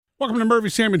Welcome to Murphy,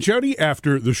 Sam, and Jody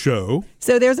after the show.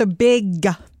 So there's a big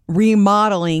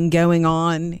remodeling going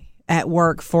on at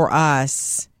work for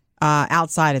us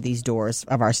outside of these doors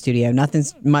of our studio.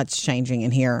 Nothing's much changing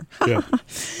in here. Yeah.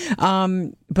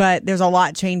 But there's a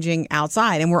lot changing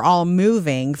outside, and we're all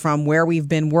moving from where we've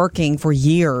been working for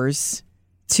years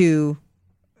to,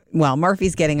 well,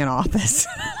 Murphy's getting an office.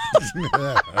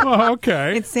 Oh,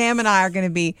 okay. And Sam and I are going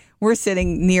to be, we're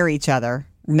sitting near each other,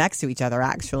 next to each other,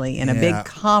 actually, in a big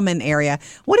common area.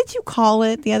 What did you call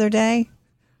it the other day,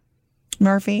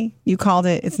 Murphy? You called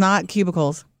it, it's not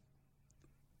cubicles.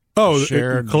 Oh,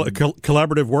 shared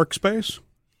collaborative workspace?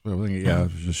 Yeah,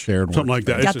 it was just shared. Something like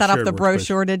that. Got It's a that off shared the workspace.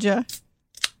 brochure, did you?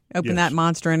 Open that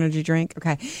Monster Energy drink.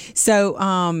 Okay. So,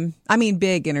 I mean,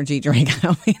 big energy drink. I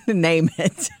don't mean to name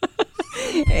it.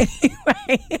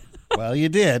 Anyway. Well, you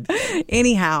did.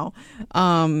 Anyhow,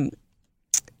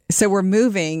 so we're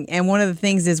moving, and one of the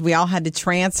things is we all had to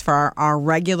transfer our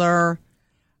regular,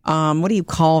 what do you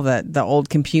call the old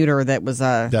computer that was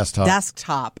a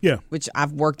desktop? Yeah. Which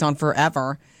I've worked on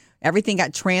forever. Everything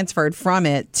got transferred from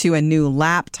it to a new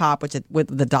laptop,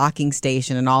 with the docking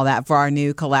station and all that for our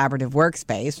new collaborative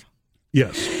workspace.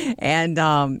 Yes.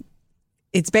 And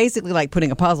it's basically like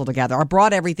putting a puzzle together. I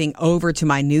brought everything over to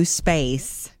my new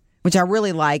space, which I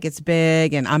really like. It's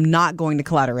big, and I'm not going to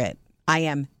clutter it. I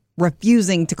am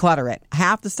refusing to clutter it.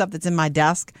 Half the stuff that's in my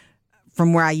desk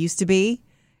from where I used to be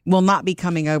will not be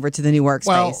coming over to the new workspace.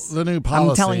 Well, the new policy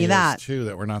I'm telling you that. is, too,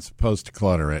 that we're not supposed to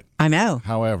clutter it. I know.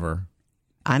 However,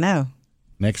 I know.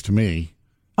 next to me.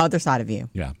 Other side of you.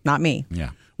 Yeah. Not me. Yeah.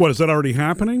 What, is that already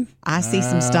happening? I see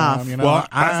some stuff. Well,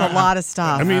 That's a lot of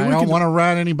stuff. I mean, I don't want to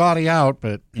rat anybody out,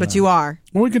 but... You are.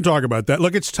 Well, we can talk about that.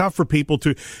 Look, it's tough for people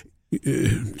to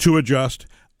adjust.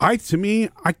 To me,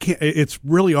 I can't. It's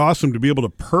really awesome to be able to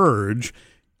purge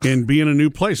and be in a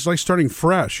new place. It's like starting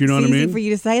fresh. You know what I It's mean? easy for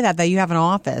you to say that, though. You have an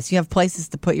office. You have places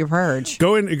to put your purge.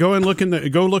 Go look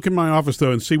in my office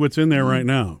though and see what's in there right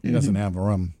now. He doesn't have a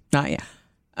room. Not yet.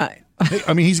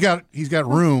 I mean, he's got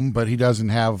room, but he doesn't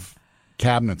have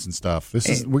cabinets and stuff.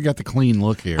 We got the clean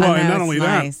look here. Well, I know, and not it's only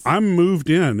nice. that, I'm moved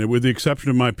in, with the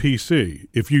exception of my PC.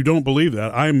 If you don't believe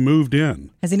that, I'm moved in.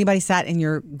 Has anybody sat in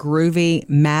your groovy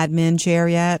Mad Men chair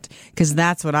yet? Because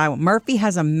that's what I want. Murphy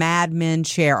has a Mad Men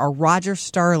chair, a Roger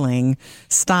Sterling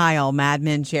style Mad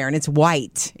Men chair, and it's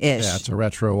white-ish. Yeah, it's a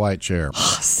retro white chair.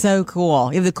 So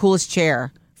cool. You have the coolest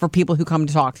chair for people who come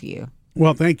to talk to you.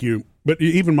 Well, thank you. But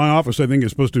even my office, I think,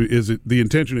 the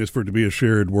intention is for it to be a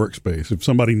shared workspace. If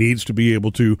somebody needs to be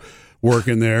able to work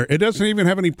in there, it doesn't even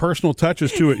have any personal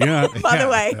touches to it yet. By the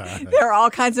way, there are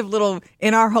all kinds of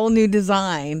in our whole new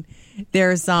design,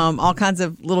 there's all kinds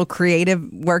of little creative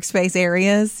workspace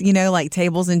areas, like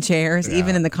tables and chairs. Yeah.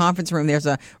 Even in the conference room, there's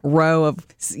a row of,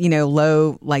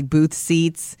 low, like booth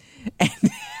seats. And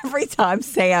every time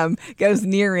Sam goes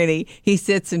near any, he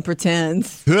sits and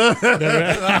pretends.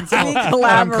 I'm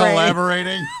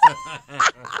collaborating.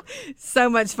 So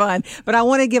much fun. But I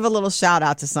want to give a little shout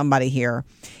out to somebody here.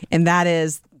 And that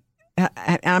is,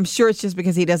 and I'm sure it's just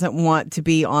because he doesn't want to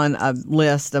be on a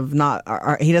list of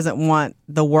or he doesn't want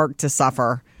the work to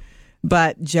suffer.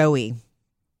 But Joey.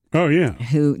 Oh, yeah.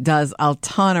 Who does a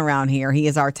ton around here. He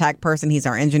is our tech person. He's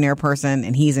our engineer person.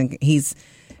 And he's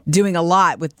doing a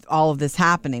lot with all of this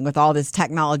happening, with all this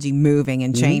technology moving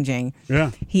and changing.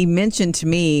 Yeah. He mentioned to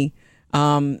me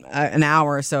an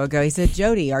hour or so ago, he said,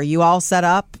 Jody, are you all set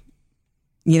up,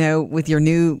 with your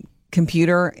new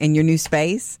computer and your new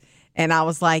space? And I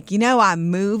was like, I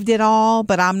moved it all,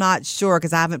 but I'm not sure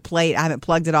because I haven't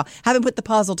plugged it all. I haven't put the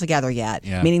puzzle together yet,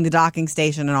 meaning the docking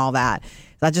station and all that.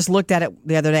 I just looked at it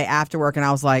the other day after work and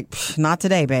I was like, not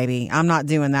today, baby. I'm not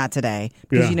doing that today.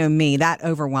 Because you know me, that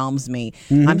overwhelms me.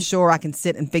 Mm-hmm. I'm sure I can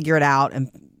sit and figure it out and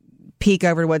peek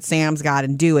over to what Sam's got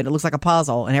and do it. It looks like a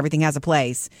puzzle and everything has a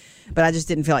place. But I just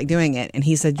didn't feel like doing it. And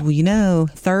he said, well,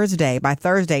 by Thursday,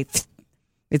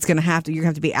 you're going to have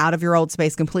to be out of your old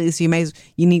space completely. So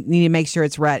you need to make sure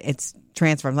it's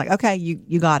transferred. I'm like, okay,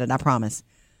 you got it. I promise.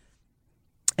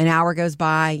 An hour goes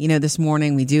by, this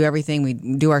morning we do everything. We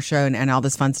do our show and all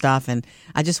this fun stuff. And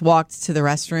I just walked to the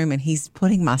restroom and he's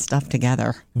putting my stuff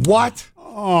together. What?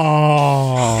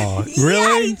 Oh,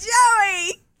 really? Yay,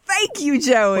 Joey! Thank you,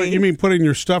 Joey. What, you mean putting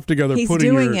your stuff together? He's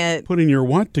putting doing it. Putting your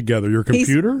what together? Your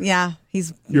computer?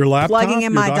 He's your laptop, plugging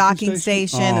in my docking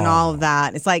station and all of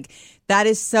that. It's like, that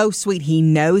is so sweet. He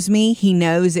knows me. He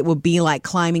knows it will be like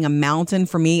climbing a mountain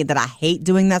for me, that I hate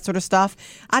doing that sort of stuff.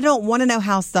 I don't want to know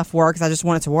how stuff works. I just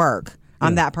want it to work.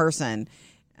 I'm that person.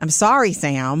 I'm sorry,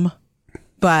 Sam.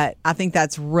 But I think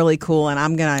that's really cool. And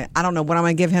I don't know what I'm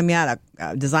going to give him yet,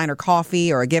 a designer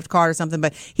coffee or a gift card or something,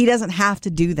 but he doesn't have to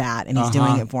do that. And he's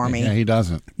doing it for me. Yeah, he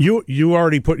doesn't. You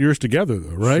already put yours together,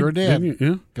 though, right? Sure did.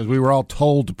 Yeah. Because we were all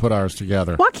told to put ours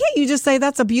together. Why can't you just say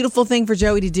that's a beautiful thing for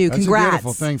Joey to do? That's Congrats. a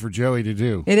beautiful thing for Joey to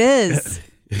do. It is.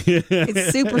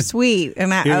 It's super sweet.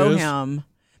 And I owe him.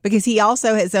 Because he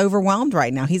also is overwhelmed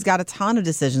right now. He's got a ton of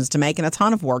decisions to make and a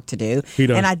ton of work to do. He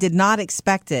does. And I did not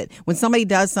expect it. When somebody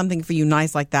does something for you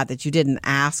nice like that you didn't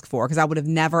ask for, because I would have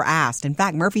never asked. In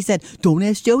fact, Murphy said, don't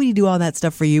ask Joey to do all that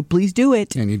stuff for you. Please do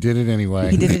it. And you did it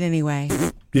anyway. He did it anyway.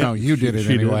 No, you did it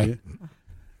anyway.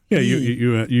 Yeah,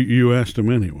 you asked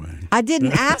him anyway. I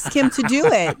didn't ask him to do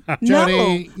it.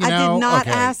 Jody, no, I did not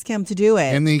ask him to do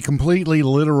it. In the completely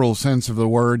literal sense of the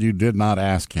word, you did not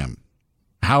ask him.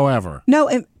 However. No,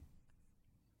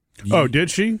 Oh, did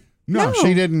she? No,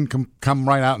 she didn't come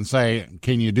right out and say,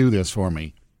 can you do this for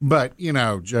me? But,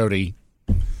 Jody,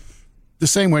 the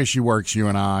same way she works you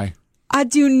and I. I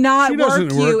do not She work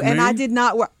doesn't you, work and me. I did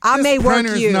not work. I This may work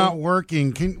printer's you. not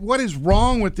working. What is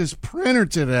wrong with this printer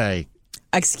today?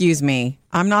 Excuse me.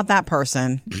 I'm not that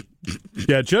person.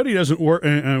 Yeah, Jody doesn't work.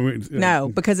 No,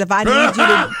 because if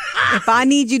I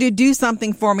need you to do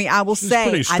something for me, I will say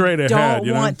pretty straight I ahead,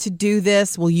 don't want to do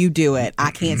this. Will you do it?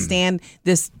 I can't stand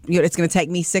this. It's going to take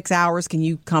me 6 hours. Can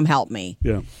you come help me?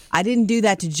 Yeah. I didn't do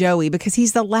that to Joey because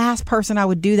he's the last person I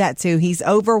would do that to. He's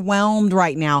overwhelmed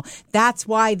right now. That's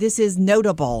why this is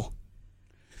notable.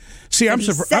 See, I'm He's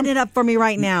surprised. setting it up for me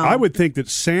right now. I would think that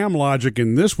Sam logic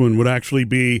in this one would actually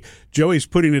be Joey's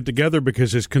putting it together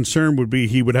because his concern would be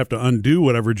he would have to undo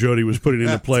whatever Jody was putting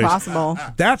into place. Possible.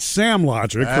 That's Sam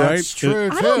logic, right? That's true,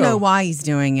 too. I don't know why he's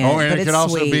doing it, Oh, and but it it's could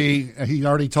also sweet. be, he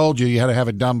already told you had to have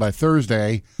it done by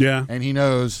Thursday. Yeah. And he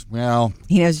knows, well,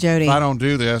 He knows Jody. if I don't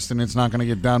do this, then it's not going to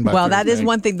get done by Well, Thursday. that is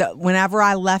one thing that whenever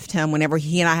I left him, whenever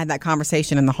he and I had that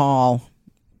conversation in the hall,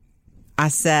 I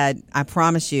said, I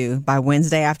promise you, by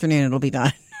Wednesday afternoon, it'll be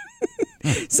done.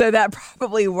 So that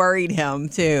probably worried him,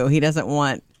 too. He doesn't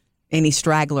want any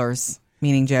stragglers,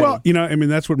 meaning Jody. Well,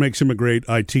 that's what makes him a great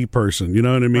IT person. You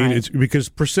know what I mean? Right. It's because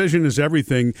precision is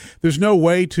everything. There's no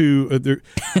way to.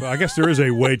 I guess there is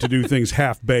a way to do things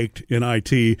half baked in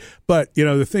IT. But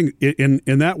the thing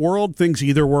in that world, things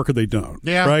either work or they don't.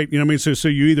 Yeah. Right. You know what I mean? So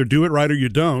you either do it right or you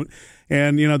don't,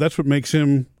 and that's what makes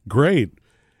him great.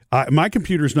 My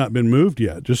computer's not been moved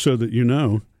yet, just so that you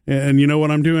know. And you know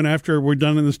what I'm doing after we're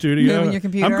done in the studio? Moving your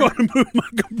computer? I'm going to move my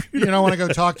computer. You don't want to go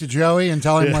talk to Joey and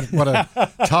tell him what a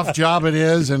tough job it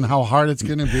is and how hard it's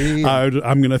going to be?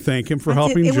 I'm going to thank him for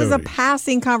helping It Jody. was a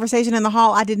passing conversation in the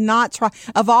hall. I did not try.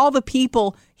 Of all the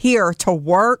people here to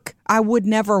work, I would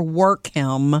never work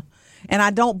him. And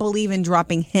I don't believe in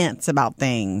dropping hints about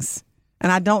things.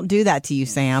 And I don't do that to you,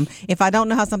 Sam. If I don't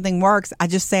know how something works, I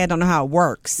just say I don't know how it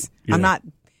works. Yeah. I'm not.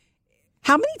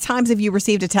 How many times have you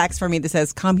received a text from me that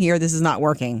says, come here, this is not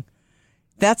working?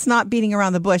 That's not beating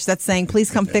around the bush. That's saying, please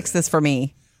come fix this for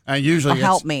me. Usually Or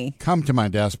help me. Come to my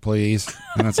desk, please.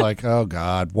 And it's like, oh,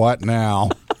 God, what now?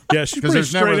 Yeah, she's pretty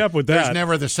straight up with that. There's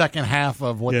never the second half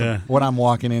of what, Yeah. what I'm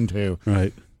walking into.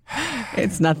 Right.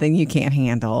 It's nothing you can't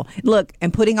handle. Look,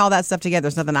 and putting all that stuff together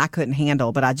is nothing I couldn't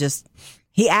handle, but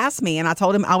he asked me and I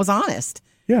told him I was honest.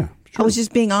 Yeah. I was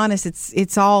just being honest.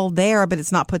 It's all there, but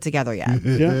it's not put together yet.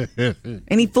 Yeah.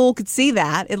 Any fool could see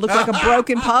that. It looked like a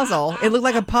broken puzzle. It looked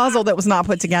like a puzzle that was not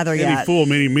put together Any yet. fool,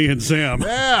 meaning me and Sam.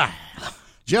 Yeah.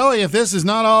 Joey, if this is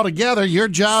not all together, your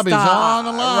job is on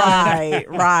the line. Right,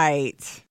 right.